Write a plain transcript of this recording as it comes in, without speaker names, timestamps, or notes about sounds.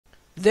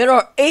There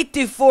are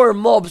 84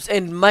 mobs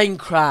in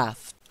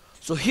Minecraft.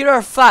 So here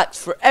are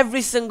facts for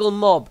every single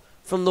mob,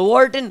 from the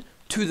warden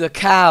to the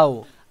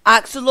cow.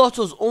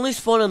 Axolotls only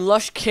spawn in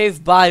lush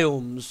cave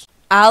biomes.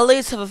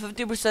 Alleys have a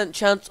 50%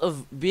 chance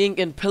of being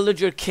in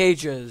pillager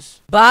cages.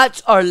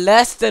 Bats are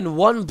less than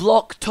 1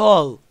 block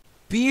tall.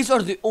 Bees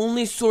are the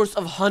only source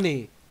of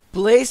honey.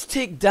 Blaze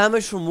take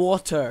damage from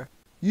water.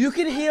 You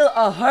can heal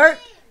a hurt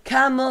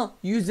camel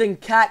using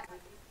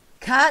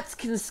cats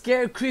can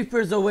scare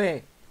creepers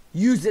away.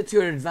 Use it to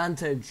your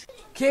advantage.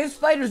 Cave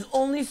spiders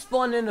only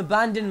spawn in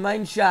abandoned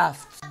mine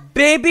shafts.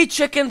 Baby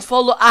chickens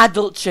follow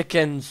adult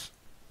chickens.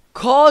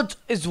 Cod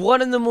is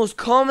one of the most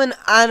common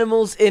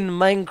animals in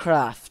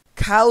Minecraft.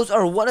 Cows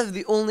are one of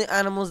the only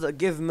animals that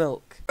give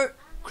milk.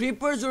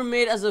 Creepers were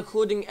made as a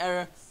coding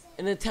error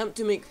in an attempt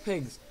to make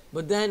pigs,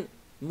 but then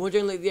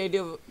Mojang liked the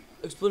idea of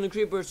exploding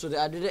creepers, so they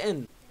added it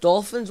in.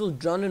 Dolphins will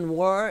drown in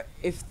water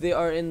if they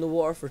are in the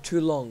water for too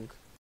long.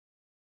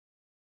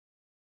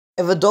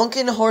 If a donkey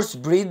and a horse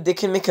breed, they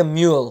can make a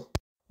mule.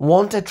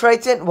 Want a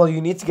trident? Well,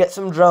 you need to get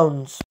some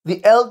drowns.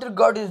 The Elder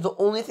Guardian is the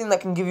only thing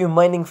that can give you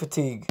mining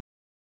fatigue.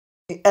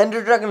 The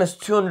Ender Dragon has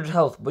 200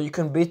 health, but you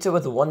can beat it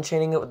with one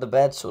chaining it with the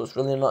bed, so it's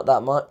really not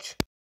that much.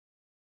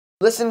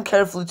 Listen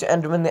carefully to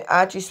Endermen, they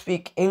actually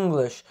speak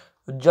English,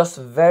 but just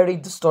very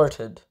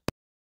distorted.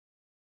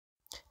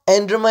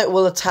 Endermite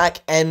will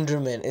attack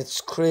Enderman,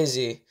 it's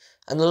crazy,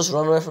 and they'll just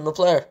run away from the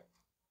player.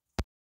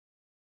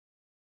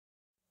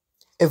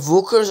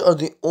 Evokers are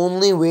the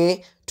only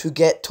way to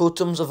get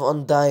totems of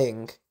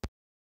undying.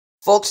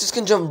 Foxes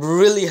can jump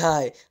really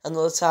high and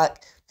they'll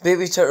attack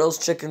baby turtles,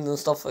 chickens and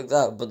stuff like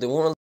that, but they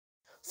won't.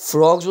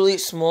 Frogs will eat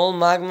small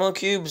magma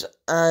cubes,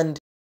 and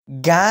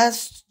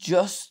Ghast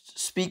just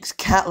speaks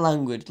cat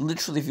language.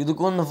 Literally, if you look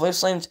on the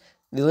voice lines,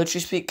 they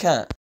literally speak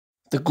cat.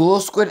 The glow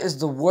squid is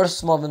the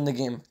worst mob in the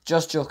game.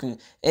 Just joking.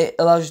 It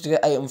allows you to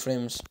get item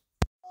frames.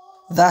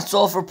 That's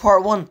all for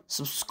part 1.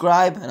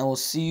 Subscribe and I will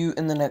see you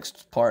in the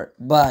next part.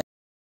 Bye.